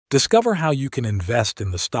Discover how you can invest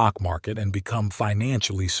in the stock market and become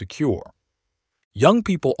financially secure. Young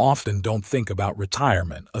people often don't think about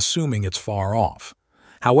retirement, assuming it's far off.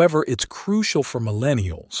 However, it's crucial for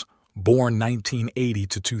millennials, born 1980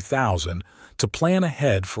 to 2000, to plan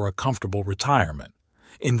ahead for a comfortable retirement.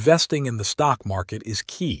 Investing in the stock market is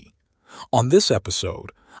key. On this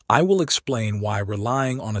episode, I will explain why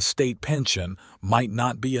relying on a state pension might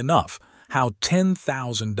not be enough, how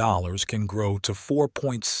 $10,000 can grow to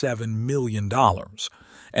 $4.7 million,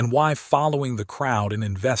 and why following the crowd in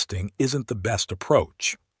investing isn't the best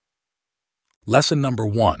approach. Lesson number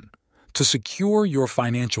 1. To secure your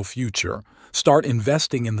financial future, start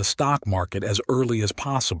investing in the stock market as early as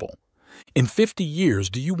possible. In 50 years,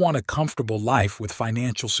 do you want a comfortable life with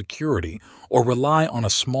financial security or rely on a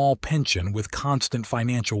small pension with constant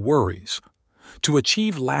financial worries? To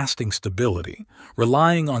achieve lasting stability,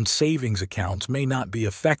 relying on savings accounts may not be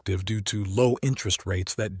effective due to low interest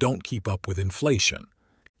rates that don't keep up with inflation.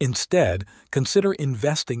 Instead, consider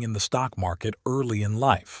investing in the stock market early in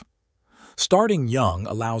life. Starting young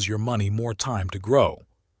allows your money more time to grow.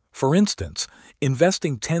 For instance,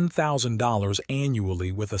 investing $10,000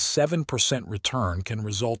 annually with a 7% return can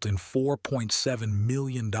result in $4.7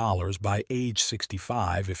 million by age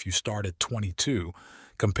 65 if you start at 22,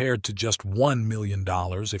 compared to just $1 million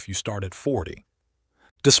if you start at 40.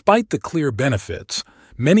 Despite the clear benefits,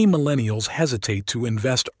 many millennials hesitate to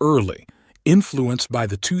invest early, influenced by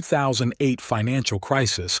the 2008 financial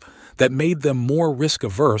crisis that made them more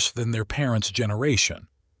risk-averse than their parents' generation.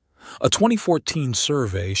 A 2014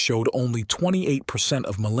 survey showed only 28%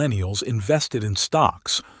 of millennials invested in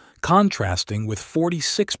stocks, contrasting with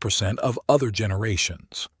 46% of other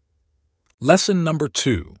generations. Lesson number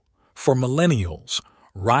 2. For millennials,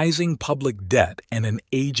 rising public debt and an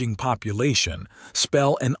aging population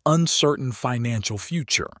spell an uncertain financial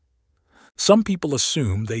future. Some people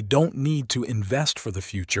assume they don't need to invest for the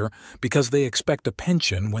future because they expect a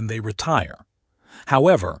pension when they retire.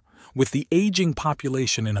 However, with the aging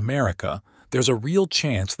population in America, there's a real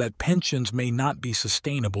chance that pensions may not be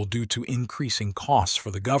sustainable due to increasing costs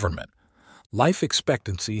for the government. Life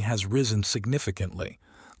expectancy has risen significantly,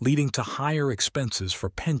 leading to higher expenses for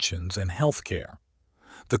pensions and health care.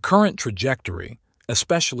 The current trajectory,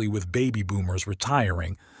 especially with baby boomers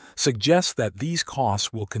retiring, suggests that these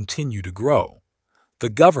costs will continue to grow. The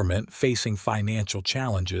government, facing financial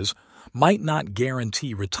challenges, might not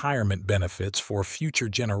guarantee retirement benefits for future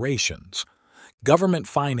generations. Government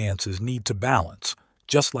finances need to balance,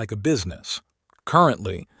 just like a business.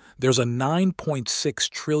 Currently, there's a $9.6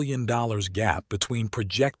 trillion gap between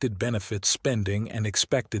projected benefit spending and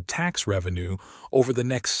expected tax revenue over the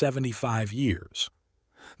next 75 years.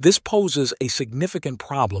 This poses a significant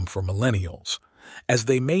problem for millennials, as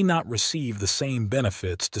they may not receive the same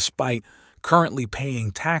benefits despite currently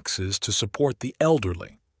paying taxes to support the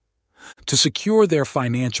elderly. To secure their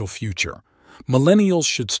financial future, millennials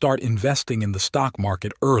should start investing in the stock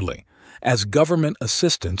market early, as government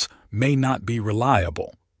assistance may not be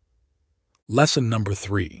reliable. Lesson number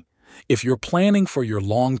 3. If you're planning for your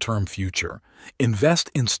long-term future, invest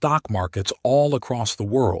in stock markets all across the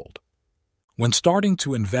world. When starting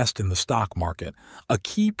to invest in the stock market, a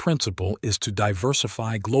key principle is to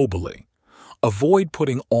diversify globally. Avoid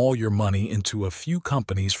putting all your money into a few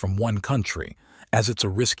companies from one country, as it's a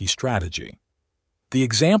risky strategy. The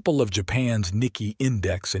example of Japan's Nikkei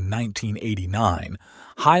index in 1989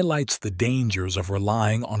 highlights the dangers of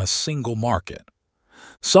relying on a single market.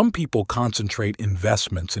 Some people concentrate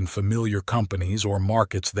investments in familiar companies or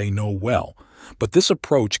markets they know well, but this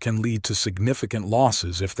approach can lead to significant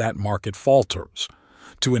losses if that market falters.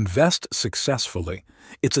 To invest successfully,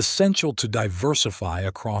 it's essential to diversify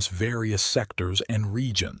across various sectors and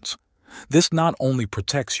regions. This not only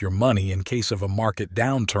protects your money in case of a market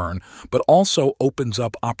downturn, but also opens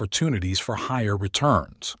up opportunities for higher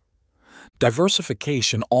returns.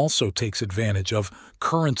 Diversification also takes advantage of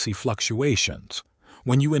currency fluctuations.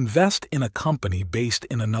 When you invest in a company based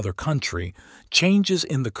in another country, changes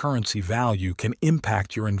in the currency value can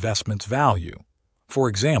impact your investment's value. For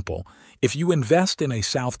example, if you invest in a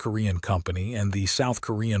South Korean company and the South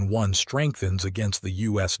Korean won strengthens against the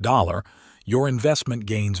US dollar, your investment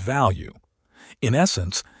gains value. In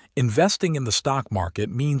essence, investing in the stock market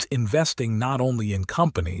means investing not only in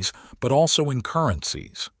companies, but also in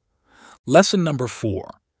currencies. Lesson number 4.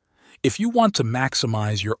 If you want to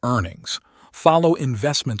maximize your earnings, follow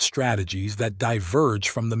investment strategies that diverge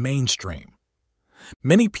from the mainstream.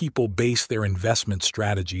 Many people base their investment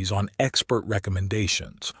strategies on expert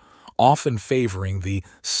recommendations, often favoring the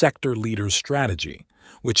sector leader's strategy,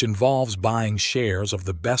 which involves buying shares of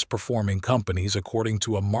the best-performing companies according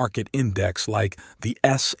to a market index like the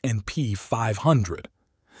S&P 500.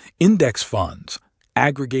 Index funds,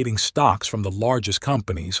 aggregating stocks from the largest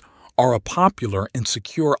companies, are a popular and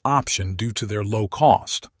secure option due to their low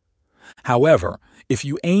cost. However, if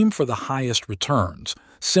you aim for the highest returns,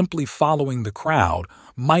 simply following the crowd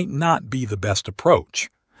might not be the best approach.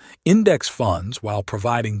 Index funds, while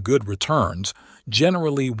providing good returns,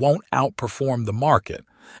 generally won't outperform the market,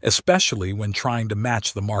 especially when trying to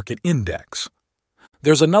match the market index.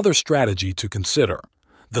 There's another strategy to consider: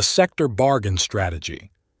 the sector bargain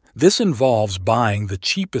strategy. This involves buying the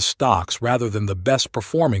cheapest stocks rather than the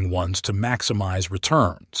best-performing ones to maximize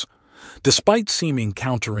returns. Despite seeming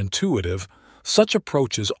counterintuitive, such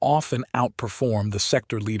approaches often outperform the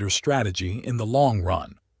sector leader strategy in the long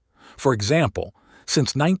run. For example,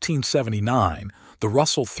 since 1979, the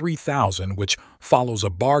Russell 3000, which follows a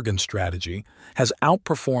bargain strategy, has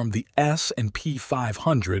outperformed the S&P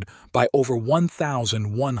 500 by over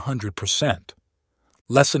 1,100%.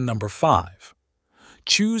 Lesson number 5.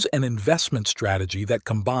 Choose an investment strategy that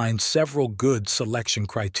combines several good selection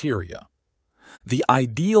criteria. The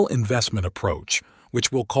ideal investment approach,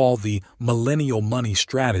 which we'll call the Millennial Money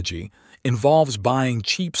strategy, involves buying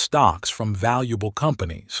cheap stocks from valuable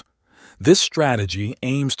companies. This strategy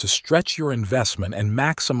aims to stretch your investment and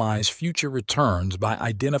maximize future returns by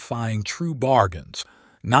identifying true bargains,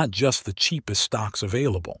 not just the cheapest stocks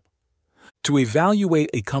available. To evaluate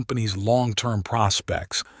a company's long-term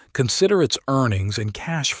prospects, consider its earnings and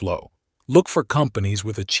cash flow. Look for companies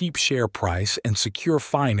with a cheap share price and secure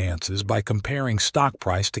finances by comparing stock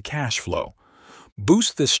price to cash flow.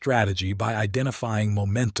 Boost this strategy by identifying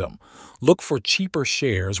momentum. Look for cheaper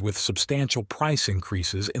shares with substantial price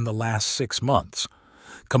increases in the last 6 months.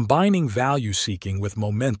 Combining value seeking with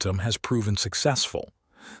momentum has proven successful.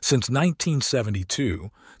 Since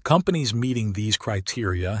 1972, companies meeting these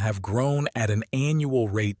criteria have grown at an annual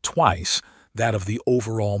rate twice that of the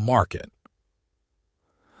overall market.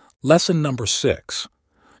 Lesson number 6.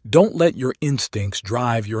 Don't let your instincts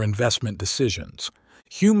drive your investment decisions.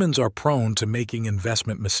 Humans are prone to making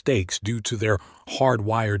investment mistakes due to their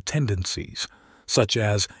hardwired tendencies, such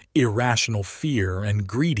as irrational fear and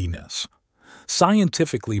greediness.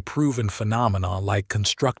 Scientifically proven phenomena like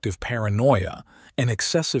constructive paranoia and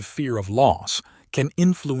excessive fear of loss can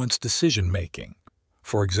influence decision-making.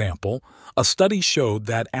 For example, a study showed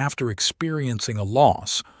that after experiencing a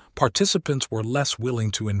loss, participants were less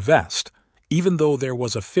willing to invest, even though there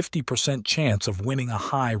was a 50% chance of winning a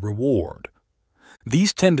high reward.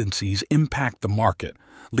 These tendencies impact the market,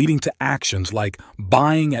 leading to actions like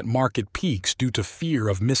buying at market peaks due to fear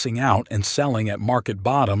of missing out and selling at market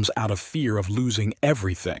bottoms out of fear of losing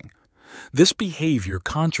everything. This behavior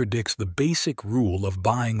contradicts the basic rule of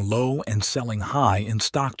buying low and selling high in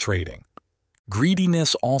stock trading.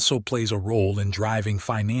 Greediness also plays a role in driving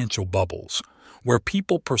financial bubbles, where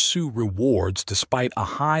people pursue rewards despite a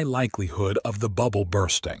high likelihood of the bubble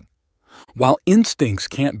bursting. While instincts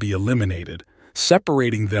can't be eliminated,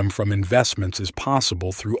 separating them from investments is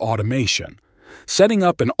possible through automation. Setting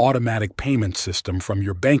up an automatic payment system from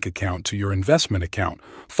your bank account to your investment account,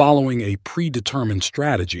 following a predetermined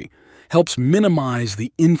strategy, helps minimize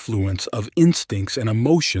the influence of instincts and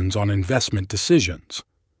emotions on investment decisions.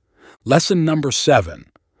 Lesson number 7.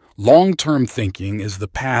 Long-term thinking is the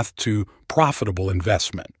path to profitable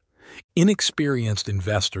investment. Inexperienced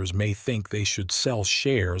investors may think they should sell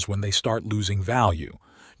shares when they start losing value,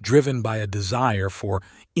 driven by a desire for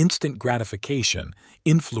instant gratification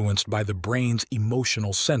influenced by the brain's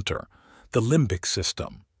emotional center, the limbic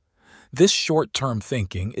system. This short-term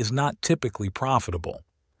thinking is not typically profitable.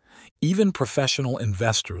 Even professional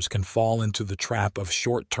investors can fall into the trap of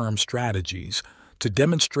short-term strategies to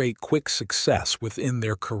demonstrate quick success within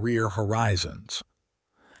their career horizons.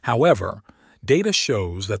 However, data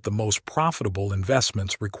shows that the most profitable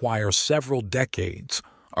investments require several decades,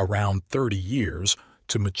 around 30 years,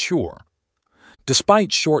 to mature.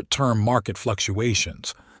 Despite short-term market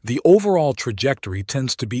fluctuations, the overall trajectory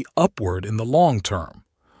tends to be upward in the long term.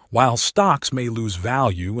 While stocks may lose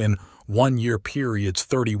value in one-year periods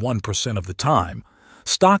 31% of the time,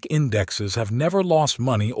 stock indexes have never lost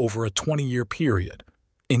money over a 20-year period.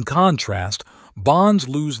 In contrast, bonds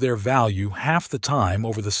lose their value half the time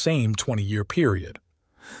over the same 20-year period.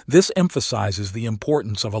 This emphasizes the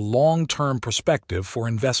importance of a long-term perspective for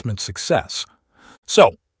investment success.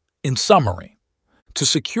 So, in summary, to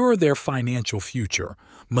secure their financial future,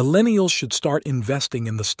 millennials should start investing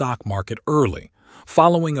in the stock market early,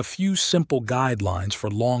 following a few simple guidelines for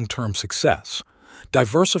long-term success.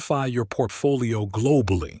 Diversify your portfolio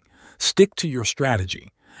globally, stick to your strategy,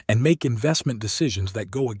 and make investment decisions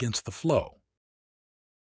that go against the flow.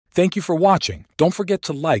 Thank you for watching. Don't forget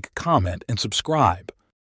to like, comment, and subscribe.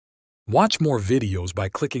 Watch more videos by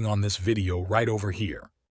clicking on this video right over here.